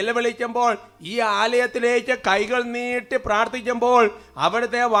നിലവിളിക്കുമ്പോൾ ഈ ആലയത്തിലേക്ക് കൈകൾ നീട്ടി പ്രാർത്ഥിക്കുമ്പോൾ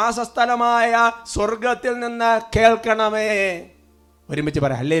അവിടുത്തെ വാസസ്ഥലമായ സ്വർഗത്തിൽ നിന്ന് കേൾക്കണമേ. ഒരുമിച്ച്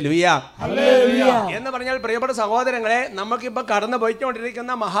പറയാം ഹല്ലേലൂയ. എന്ന് പറഞ്ഞാൽ പ്രിയപ്പെട്ട സഹോദരങ്ങളെ, നമുക്കിപ്പോൾ കടന്നു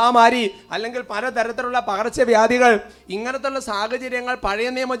പോയിക്കൊണ്ടിരിക്കുന്ന മഹാമാരി അല്ലെങ്കിൽ പലതരത്തിലുള്ള പകർച്ചവ്യാധികൾ, ഇങ്ങനത്തുള്ള സാഹചര്യങ്ങൾ പഴയ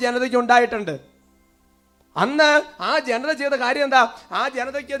നിയമ ജനതയ്ക്ക് ഉണ്ടായിട്ടുണ്ട്. അന്ന് ആ ജനത ചെയ്ത കാര്യം എന്താ? ആ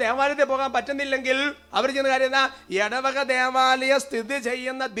ജനതയ്ക്ക് ദേവാലയത്തിൽ പോകാൻ പറ്റുന്നില്ലെങ്കിൽ അവർ ചെയ്യുന്ന കാര്യം എന്താ? ഇടവക ദേവാലയം സ്ഥിതി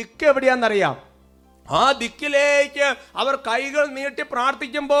ചെയ്യുന്ന ദിക്ക് എവിടെയാണെന്നറിയാം. ആ ദിക്കിലേക്ക് അവർ കൈകൾ നീട്ടി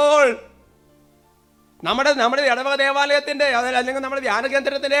പ്രാർത്ഥിക്കുമ്പോൾ നമ്മുടെ ഇടവക ദേവാലയത്തിന്റെ അല്ലെങ്കിൽ നമ്മുടെ ധ്യാന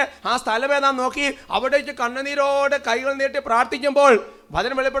കേന്ദ്രത്തിന്റെ ആ സ്ഥലം ഏതാ നോക്കി അവിടേക്ക് കണ്ണുനീരോടെ കൈകൾ നീട്ടി പ്രാർത്ഥിക്കുമ്പോൾ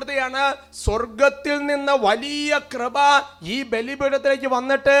വചനം വെളിപ്പെടുത്തുകയാണ്, സ്വർഗത്തിൽ നിന്ന് വലിയ കൃപ ഈ ബലിപീഠത്തിലേക്ക്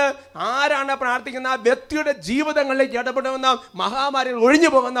വന്നിട്ട് ആരാണ് പ്രാർത്ഥിക്കുന്ന ആ വ്യക്തിയുടെ ജീവിതങ്ങളിലേക്ക് ഇടപെടുന്ന മഹാമാരികൾ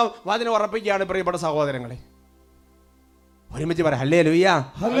ഒഴിഞ്ഞു പോകുന്ന വചനം ഉറപ്പിക്കുകയാണ്. പ്രിയപ്പെട്ട സഹോദരങ്ങളെ, ഒരുമിച്ച് പറയാം ഹല്ലേലൂയ.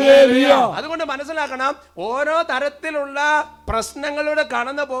 അതുകൊണ്ട് മനസ്സിലാക്കണം, ഓരോ തരത്തിലുള്ള പ്രശ്നങ്ങളിലൂടെ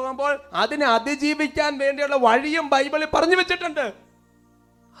കടന്നു പോകുമ്പോൾ അതിനെ അതിജീവിക്കാൻ വേണ്ടിയുള്ള വഴിയും ബൈബിളിൽ പറഞ്ഞു വെച്ചിട്ടുണ്ട്.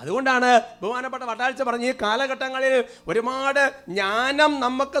 അതുകൊണ്ടാണ് ബഹുമാനപ്പെട്ട വട്ടാഴ്ച പറഞ്ഞ് ഈ കാലഘട്ടങ്ങളിൽ ഒരുപാട് ജ്ഞാനം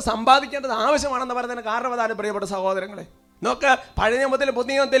നമുക്ക് സമ്പാദിക്കേണ്ടത് ആവശ്യമാണെന്ന് പറയുന്നതിന് കാരണം അതാണ്. പ്രിയപ്പെട്ട സഹോദരങ്ങളെ, നോക്ക്, പഴയ നിയമത്തിലും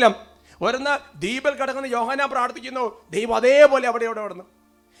പുതിയ നിയമത്തിലും ഒരുന്ന് ദ്വീപിൽ കിടക്കുന്ന യോഹന്നാൻ പ്രാർത്ഥിക്കുന്നു, ദൈവം അതേപോലെ അവിടെ ഓടുന്നു.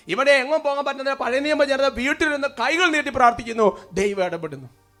 ഇവിടെ എങ്ങും പോകാൻ പറ്റുന്ന പഴയ നിയമ ജനത വീട്ടിലിരുന്ന് കൈകൾ നീട്ടി പ്രാർത്ഥിക്കുന്നു, ദൈവം ഇടപെടുന്നു.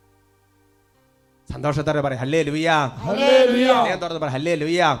 സന്തോഷത്തോടെ പറയാം ഹല്ലേലൂയ.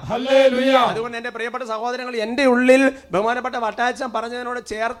 അതുകൊണ്ട് എൻ്റെ പ്രിയപ്പെട്ട സഹോദരങ്ങൾ, എൻ്റെ ഉള്ളിൽ ബഹുമാനപ്പെട്ട വട്ടാച്ചൻ പറഞ്ഞതിനോട്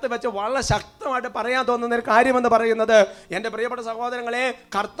ചേർത്ത് വെച്ച് വളരെ ശക്തമായിട്ട് പറയാൻ തോന്നുന്ന ഒരു കാര്യമെന്ന് പറയുന്നത്, എൻ്റെ പ്രിയപ്പെട്ട സഹോദരങ്ങളെ,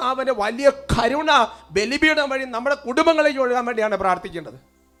 കർത്താവിൻ്റെ വലിയ കരുണ ബലിപീഠം വഴി നമ്മുടെ കുടുംബങ്ങളിലേക്ക് ഒഴുകാൻ വേണ്ടിയാണ് പ്രാർത്ഥിക്കേണ്ടത്.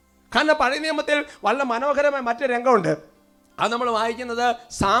 കാരണം പഴയ നിയമത്തിൽ വളരെ മനോഹരമായ മറ്റൊരു രംഗമുണ്ട്. അത് നമ്മൾ വായിക്കുന്നത്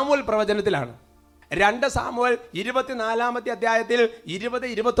സാമുവേൽ പ്രവചനത്തിലാണ്. 2 സാമുവേൽ 24-ാമത്തെ അധ്യായത്തിൽ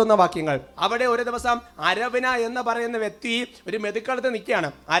 20-21 വാക്യങ്ങൾ. അവിടെ ഒരു ദിവസം അരവന എന്ന് പറയുന്ന വ്യക്തി ഒരു മെതിക്കളത്ത് നിൽക്കുകയാണ്.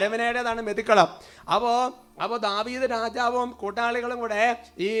 അരവനയുടേതാണ് മെതിക്കളം. അപ്പോൾ ദാവീദ് രാജാവും കൂട്ടാളികളും കൂടെ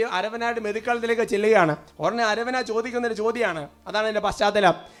ഈ അരവനായിട്ട് മെതിക്കളത്തിലേക്ക് ചെല്ലുകയാണ്. ഉടനെ അരവന ചോദിക്കുന്നൊരു ചോദ്യമാണ്. അതാണ് എൻ്റെ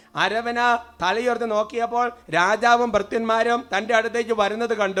പശ്ചാത്തലം. അരവന തലയുയർത്തി നോക്കിയപ്പോൾ രാജാവും ഭൃത്യന്മാരും തൻ്റെ അടുത്തേക്ക്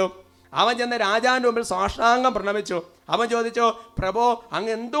വരുന്നത് കണ്ടു. അവൻ ചെന്ന് രാജാവിൻ്റെ മുമ്പിൽ സാഷ്ടാംഗം പ്രണമിച്ചു. അവൻ ചോദിച്ചു, പ്രഭോ,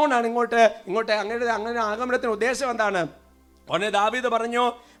 അങ്ങ് എന്തുകൊണ്ടാണ് ഇങ്ങോട്ട് അങ്ങനെ ആഗമനത്തിന് ഉദ്ദേശം എന്താണ്? ഉടനെ ദാവീദ് പറഞ്ഞു,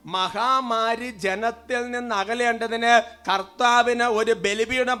 മഹാമാരി ജനത്തിൽ നിന്ന് അകലേണ്ടതിന് കർത്താവിന് ഒരു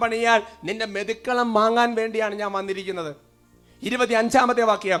ബലിപീഠം പണിയാൻ നിന്റെ മെതിക്കളം വാങ്ങാൻ വേണ്ടിയാണ് ഞാൻ വന്നിരിക്കുന്നത്. 25-ാമത്തെ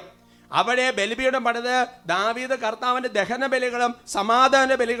വാക്യം. അവിടെ ബലിപീഠം പണിത് ദാവീദ് കർത്താവിന്റെ ദഹന ബലികളും സമാധാന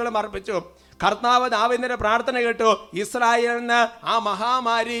ബലികളും അർപ്പിച്ചു. കർത്താവ് ദാവീദിന്റെ പ്രാർത്ഥന കേട്ടു. ഇസ്രായേലിന് ആ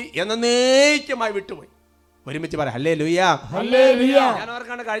മഹാമാരി എന്നേക്കുമായി വിട്ടുപോയി. ഒരുമിച്ച് പറയാം ഹല്ലേലൂയ. ഞാൻ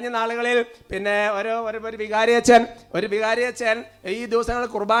ഓർക്കാണ് കഴിഞ്ഞ നാളുകളിൽ പിന്നെ ഒരു വികാരിയച്ഛൻ ഈ ദിവസങ്ങളിൽ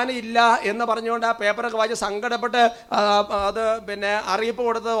കുർബാന ഇല്ല എന്ന് പറഞ്ഞുകൊണ്ട് ആ പേപ്പറൊക്കെ വായിച്ച് സങ്കടപ്പെട്ട് അത് പിന്നെ അറിയിപ്പ്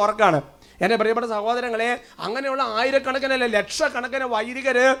കൊടുത്തത് ഓർക്കാണ്. എൻ്റെ പ്രിയപ്പെട്ട സഹോദരങ്ങളെ, അങ്ങനെയുള്ള ആയിരക്കണക്കിനല്ല ലക്ഷക്കണക്കിന്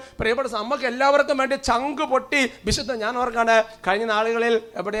വൈദികര് പ്രിയപ്പെട്ട നമുക്ക് എല്ലാവർക്കും വേണ്ടി ചങ്ക് പൊട്ടി വിശുദ്ധ. ഞാൻ ഓർക്കാണ് കഴിഞ്ഞ നാളുകളിൽ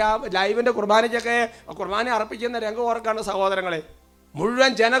എവിടെയാ ലൈവിൻ്റെ കുർബാനയ്ക്കൊക്കെ കുർബാന അർപ്പിക്കുന്ന രംഗം ഓർക്കാണ് സഹോദരങ്ങളെ.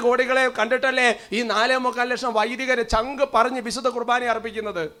 മുഴുവൻ ജനകോടികളെ കണ്ടിട്ടല്ലേ ഈ 4.25 ലക്ഷം വൈദികര് ചങ്ക് പറഞ്ഞ് വിശുദ്ധ കുർബാന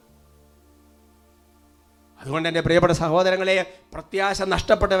അർപ്പിക്കുന്നത്. അതുകൊണ്ട് എൻ്റെ പ്രിയപ്പെട്ട സഹോദരങ്ങളെ, പ്രത്യാശ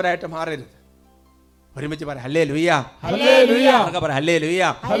നഷ്ടപ്പെട്ടവരായിട്ട് മാറരുത്. ഒരുമിച്ച് പറ ഹല്ലേലൂയ.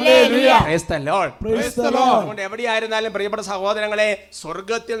 അതുകൊണ്ട് എവിടെയായിരുന്നാലും പ്രിയപ്പെട്ട സഹോദരങ്ങളെ,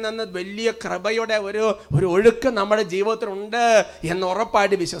 സ്വർഗത്തിൽ നിന്ന് വലിയ കൃപയുടെ ഒരു ഒഴുക്ക് നമ്മുടെ ജീവിതത്തിലുണ്ട് എന്ന്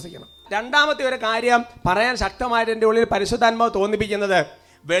ഉറപ്പായിട്ട് വിശ്വസിക്കണം. രണ്ടാമത്തെ ഒരു കാര്യം പറയാൻ ശക്തമായിട്ട് എൻ്റെ ഉള്ളിൽ പരിശുദ്ധാത്മാവ് തോന്നിപ്പിക്കുന്നത്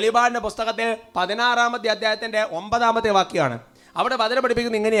വെളിപാടിന്റെ പുസ്തകത്തിൽ 16-ാമത്തെ അധ്യായത്തിന്റെ 9-ാമത്തെ വാക്യമാണ്. അവിടെ വചനം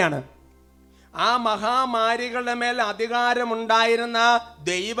പഠിപ്പിക്കുന്നത് ഇങ്ങനെയാണ്: ആ മഹാമാരികളുടെ മേൽ അധികാരമുണ്ടായിരുന്ന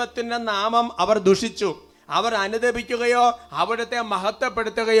ദൈവത്തിൻ്റെ നാമം അവർ ദുഷിച്ചു. അവർ അനുദപിക്കുകയോ അവിടുത്തെ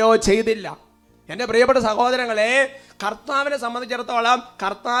മഹത്വപ്പെടുത്തുകയോ ചെയ്തില്ല. എൻ്റെ പ്രിയപ്പെട്ട സഹോദരങ്ങളെ, കർത്താവിനെ സംബന്ധിച്ചിടത്തോളം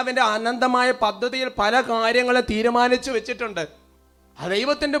കർത്താവിൻ്റെ അനന്തമായ പദ്ധതിയിൽ പല കാര്യങ്ങളും തീരുമാനിച്ചു വെച്ചിട്ടുണ്ട്. ആ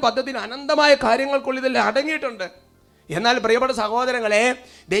ദൈവത്തിൻ്റെ പദ്ധതിയിൽ അനന്തമായ കാര്യങ്ങൾക്കുള്ളിൽ അടങ്ങിയിട്ടുണ്ട്. എന്നാൽ പ്രിയപ്പെട്ട സഹോദരങ്ങളെ,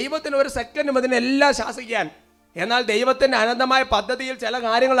 ദൈവത്തിന് ഒരു സെക്കൻഡും അതിനെല്ലാം ശാസിക്കാൻ. എന്നാൽ ദൈവത്തിൻ്റെ അനന്തമായ പദ്ധതിയിൽ ചില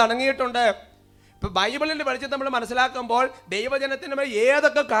കാര്യങ്ങൾ അടങ്ങിയിട്ടുണ്ട്. ഇപ്പം ബൈബിളിൻ്റെ വെളിച്ചത്തിൽ നമ്മൾ മനസ്സിലാക്കുമ്പോൾ ദൈവജനത്തിന് മേൽ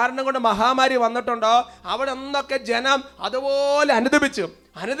ഏതൊക്കെ കാരണം കൊണ്ട് മഹാമാരി വന്നിട്ടുണ്ടോ അവിടെ ഒന്നൊക്കെ ജനം അതുപോലെ അനുദപിച്ചു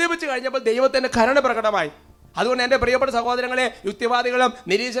കഴിഞ്ഞപ്പോൾ ദൈവത്തിൻ്റെ കരുണ പ്രകടമായി. അതുകൊണ്ട് എൻ്റെ പ്രിയപ്പെട്ട സഹോദരങ്ങളെ, യുക്തിവാദികളും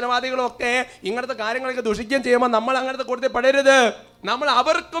നിരീശ്വരവാദികളും ഒക്കെ ഇങ്ങനത്തെ കാര്യങ്ങളൊക്കെ ദുഷിക്കുകയും ചെയ്യുമ്പോൾ നമ്മൾ അങ്ങനത്തെ കൊടുത്ത് പെടരുത്. നമ്മൾ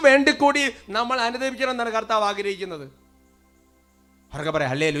അവർക്ക് വേണ്ടി കൂടി നമ്മൾ അനുദപിക്കണം എന്നാണ് കർത്താവ് ആഗ്രഹിക്കുന്നത്.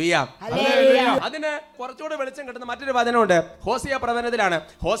 അതിന് കുറച്ചുകൂടെ വെളിച്ചം കിട്ടുന്ന മറ്റൊരു വചനമുണ്ട്. ഹോസിയ പ്രവചനത്തിലാണ്.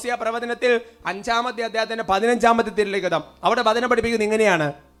 ഹോസിയ പ്രവചനത്തിൽ 5-ാമത്തെ അധ്യായത്തിന്റെ 15-ാമത്തെ തിരുലിഖിതം. അവിടെ വചനം പഠിപ്പിക്കുന്നത് ഇങ്ങനെയാണ്: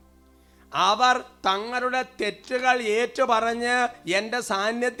 അവർ തങ്ങളുടെ തെറ്റുകൾ ഏറ്റുപറഞ്ഞ് എൻ്റെ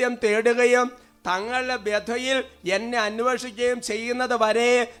സാന്നിധ്യം തേടുകയും തങ്ങളുടെ വ്യഥയിൽ എന്നെ അന്വേഷിക്കുകയും ചെയ്യുന്നത്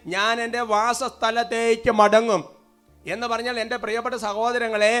വരെ ഞാൻ എൻ്റെ വാസസ്ഥലത്തേക്ക് മടങ്ങും എന്ന് പറഞ്ഞാൽ, എൻ്റെ പ്രിയപ്പെട്ട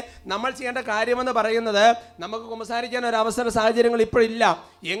സഹോദരങ്ങളെ, നമ്മൾ ചെയ്യേണ്ട കാര്യമെന്ന് പറയുന്നത്, നമുക്ക് കുമ്പസാരിക്കാൻ ഒരു അവസര സാഹചര്യങ്ങൾ ഇപ്പോഴില്ല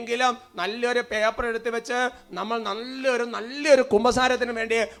എങ്കിലും നല്ലൊരു പേപ്പർ എടുത്ത് വെച്ച് നമ്മൾ നല്ലൊരു കുമ്പസാരത്തിന്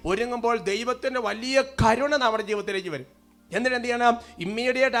വേണ്ടി ഒരുങ്ങുമ്പോൾ ദൈവത്തിൻ്റെ വലിയ കരുണ നമ്മുടെ ജീവിതത്തിലേക്ക് വരും. എന്നിട്ട് എന്ത് ചെയ്യണം?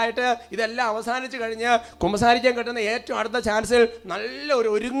 ഇമ്മീഡിയറ്റ് ആയിട്ട് ഇതെല്ലാം അവസാനിച്ച് കഴിഞ്ഞ് കുമ്പസാരിക്കാൻ കിട്ടുന്ന ഏറ്റവും അടുത്ത ചാൻസിൽ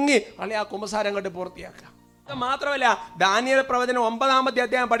ഒരുങ്ങി അല്ലെങ്കിൽ ആ കുമ്പസാരം കണ്ട് പൂർത്തിയാക്കുക. മാത്രമല്ല, ദാനിയേൽ പ്രവചനം 9-ാമത്തെ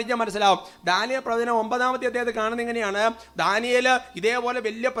അധ്യായം പഠിക്കാൻ മനസ്സിലാവും. ദാനിയേൽ പ്രവചനം 9-ാമത്തെ അധ്യായത്തിൽ കാണുന്നത് ഇങ്ങനെയാണ്: ദാനിയേൽ ഇതേപോലെ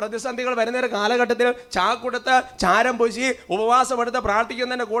വലിയ പ്രതിസന്ധികൾ വരുന്ന ഒരു കാലഘട്ടത്തിൽ ചാക്കുടുത്ത് ചാരം പൂശി ഉപവാസം എടുത്ത്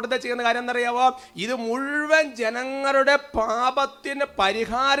പ്രാർത്ഥിക്കുന്നതിൻ്റെ കൂട്ടത്തിൽ ചെയ്യുന്ന കാര്യം എന്നറിയാവോ? ഇത് മുഴുവൻ ജനങ്ങളുടെ പാപത്തിന്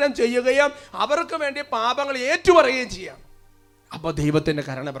പരിഹാരം ചെയ്യുകയും അവർക്ക് വേണ്ടി പാപങ്ങൾ ഏറ്റുപറയുകയും ചെയ്യാം. അപ്പോൾ ദൈവത്തിൻ്റെ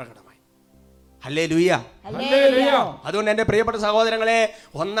കരുണ പ്രകടമായി. ഹല്ലേലൂയ. അതുകൊണ്ട് എൻ്റെ പ്രിയപ്പെട്ട സഹോദരങ്ങളെ,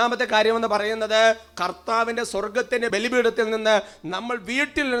 ഒന്നാമത്തെ കാര്യമെന്ന് പറയുന്നത് കർത്താവിൻ്റെ സ്വർഗത്തിൻ്റെ ബലിപീഠത്തിൽ നിന്ന് നമ്മൾ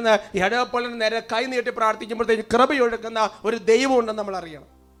വീട്ടിൽ നിന്ന് ഇടയപ്പള്ളിന് നേരെ കൈ നീട്ടി പ്രാർത്ഥിക്കുമ്പോഴത്തേക്ക് കൃപയൊഴുക്കുന്ന ഒരു ദൈവമുണ്ടെന്ന് നമ്മൾ അറിയണം.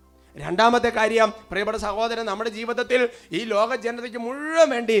 രണ്ടാമത്തെ കാര്യം പ്രിയപ്പെട്ട സഹോദരൻ, നമ്മുടെ ജീവിതത്തിൽ ഈ ലോക ജനതയ്ക്ക് മുഴുവൻ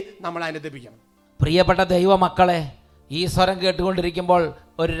വേണ്ടി നമ്മൾ അനുദപിക്കണം. പ്രിയപ്പെട്ട ദൈവമക്കളെ, ഈ സ്വരം കേട്ടുകൊണ്ടിരിക്കുമ്പോൾ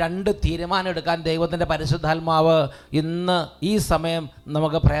ഒരു 2 തീരുമാനം എടുക്കാൻ ദൈവത്തിൻ്റെ പരിശുദ്ധാത്മാവ് ഇന്ന് ഈ സമയം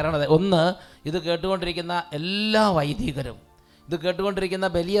നമുക്ക് പ്രേരണ. ഒന്ന്, ഇത് കേട്ടുകൊണ്ടിരിക്കുന്ന എല്ലാ വൈദികരും, ഇത് കേട്ടുകൊണ്ടിരിക്കുന്ന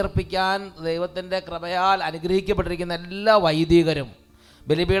ബലിയർപ്പിക്കാൻ ദൈവത്തിൻ്റെ കൃപയാൽ അനുഗ്രഹിക്കപ്പെട്ടിരിക്കുന്ന എല്ലാ വൈദികരും,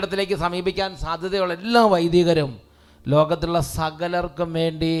 ബലിപീഠത്തിലേക്ക് സമീപിക്കാൻ സാധ്യതയുള്ള എല്ലാ വൈദികരും, ലോകത്തുള്ള സകലർക്കും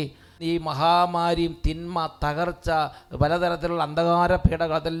വേണ്ടി ഈ മഹാമാരിയും തിന്മ, തകർച്ച, പലതരത്തിലുള്ള അന്ധകാര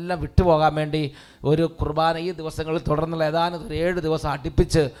പീഡകൾ അതെല്ലാം വിട്ടുപോകാൻ വേണ്ടി ഒരു കുർബാന ഈ ദിവസങ്ങളിൽ തുടർന്നുള്ള ഏതാനും 7 ദിവസം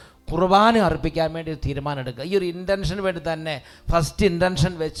അടുപ്പിച്ച് കുർബാന അർപ്പിക്കാൻ വേണ്ടി തീരുമാനം എടുക്കുക. ഈ ഒരു ഇൻറ്റൻഷന് വേണ്ടി തന്നെ ഫസ്റ്റ്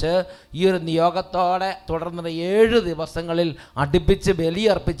ഇൻറ്റൻഷൻ വെച്ച് ഈ ഒരു നിയോഗത്തോടെ തുടർന്നുള്ള 7 ദിവസങ്ങളിൽ അടുപ്പിച്ച്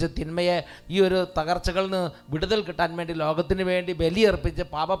ബലിയർപ്പിച്ച് തിന്മയെ, ഈ ഒരു തകർച്ചകളിൽ നിന്ന് വിടുതൽ കിട്ടാൻ വേണ്ടി ലോകത്തിന് വേണ്ടി ബലിയർപ്പിച്ച്,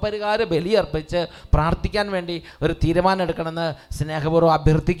 പാപപരിഹാര ബലിയർപ്പിച്ച് പ്രാർത്ഥിക്കാൻ വേണ്ടി ഒരു തീരുമാനം എടുക്കണമെന്ന് സ്നേഹപൂർവ്വം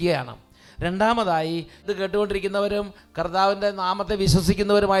അഭ്യർത്ഥിക്കുകയാണ്. രണ്ടാമതായി, ഇത് കേട്ടുകൊണ്ടിരിക്കുന്നവരും കർത്താവിൻ്റെ നാമത്തെ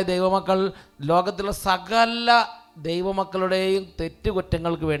വിശ്വസിക്കുന്നവരുമായ ദൈവമക്കൾ ലോകത്തിലുള്ള സകല ദൈവമക്കളുടെയും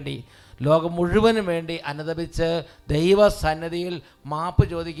തെറ്റുകുറ്റങ്ങൾക്ക് വേണ്ടി, ലോകം മുഴുവനും വേണ്ടി അനുതപിച്ച് ദൈവസന്നിധിയിൽ മാപ്പ്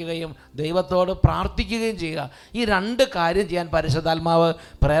ചോദിക്കുകയും ദൈവത്തോട് പ്രാർത്ഥിക്കുകയും ചെയ്യുക. ഈ 2 കാര്യം ചെയ്യാൻ പരിശുദ്ധാത്മാവ്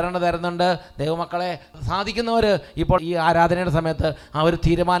പ്രേരണ തരുന്നുണ്ട്. ദൈവമക്കളെ, സാധിക്കുന്നവർ ഇപ്പോൾ ഈ ആരാധനയുടെ സമയത്ത് ആ ഒരു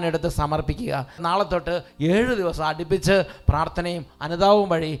തീരുമാനം എടുത്ത് സമർപ്പിക്കുക. നാളെ തൊട്ട് 7 ദിവസം അടുപ്പിച്ച് പ്രാർത്ഥനയും അനുതാപവും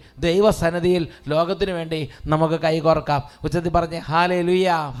വഴി ദൈവസന്നിധിയിൽ ലോകത്തിന് വേണ്ടി നമുക്ക് കൈകോർക്കാം. ഉച്ചത്തിൽ പറഞ്ഞ് ഹല്ലേലൂയ,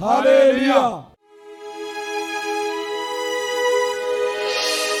 ഹല്ലേലൂയ.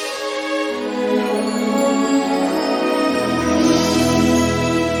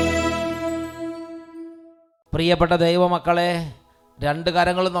 പ്രിയപ്പെട്ട ദൈവമക്കളെ, 2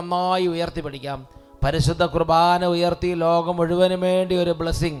 കരങ്ങളും നന്നായി ഉയർത്തി പിടിക്കാം. പരിശുദ്ധ കുർബാന ഉയർത്തി ലോകം മുഴുവനും വേണ്ടി ഒരു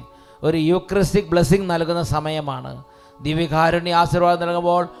ബ്ലെസ്സിങ്, ഒരു യൂക്രിസ്റ്റിക് ബ്ലെസ്സിങ് നൽകുന്ന സമയമാണ്. ദിവ്യകാരുണ്യ ആശീർവാദം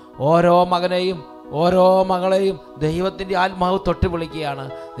നൽകുമ്പോൾ ഓരോ മകനെയും ഓരോ മകളെയും ദൈവത്തിൻ്റെ ആത്മാവ് തൊട്ട് വിളിക്കുകയാണ്.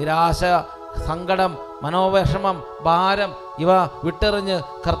 നിരാശ, സങ്കടം, മനോവിഷമം, ഭാരം ഇവ വിട്ടെറിഞ്ഞ്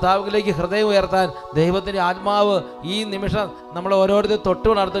കർത്താവിലേക്ക് ഹൃദയം ഉയർത്താൻ ദൈവത്തിൻ്റെ ആത്മാവ് ഈ നിമിഷം നമ്മൾ ഓരോരുത്തരും തൊട്ട്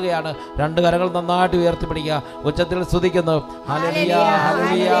ഉണർത്തുകയാണ്. 2 കരങ്ങൾ നന്നായിട്ട് ഉയർത്തിപ്പിടിക്കുക. ഉച്ചത്തിൽ സ്തുതിക്കുന്നു. Hallelujah,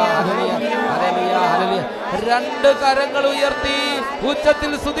 hallelujah, hallelujah, hallelujah, hallelujah. 2 കരങ്ങൾ ഉയർത്തി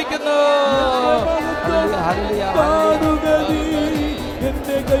ഉച്ചത്തിൽ സ്തുതിക്കുന്നു. ഹല്ലേലൂയ, ഹല്ലേലൂയ,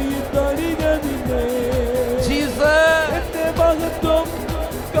 മഹത്വം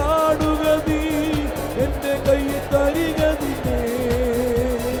കാണുക നീ, എന്റെ കൈ തരികതിനെ,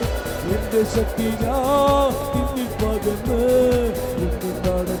 എന്റെ ശക്തി ഞാൻ നിന്നിൽ പകർന്ന് എന്നും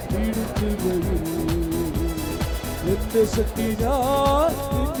നടത്തിയിടുകയിൽ, എന്റെ ശക്തി ഞാൻ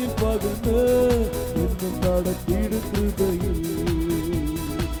നിന്നിൽ പകർന്ന് എന്നും നടത്തിയിടുകയിൽ,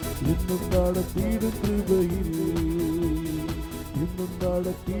 എന്നും നടത്തിയിടുകയിൽ, എന്നും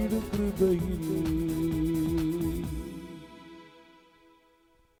നടത്തിയിടുകയിൽ.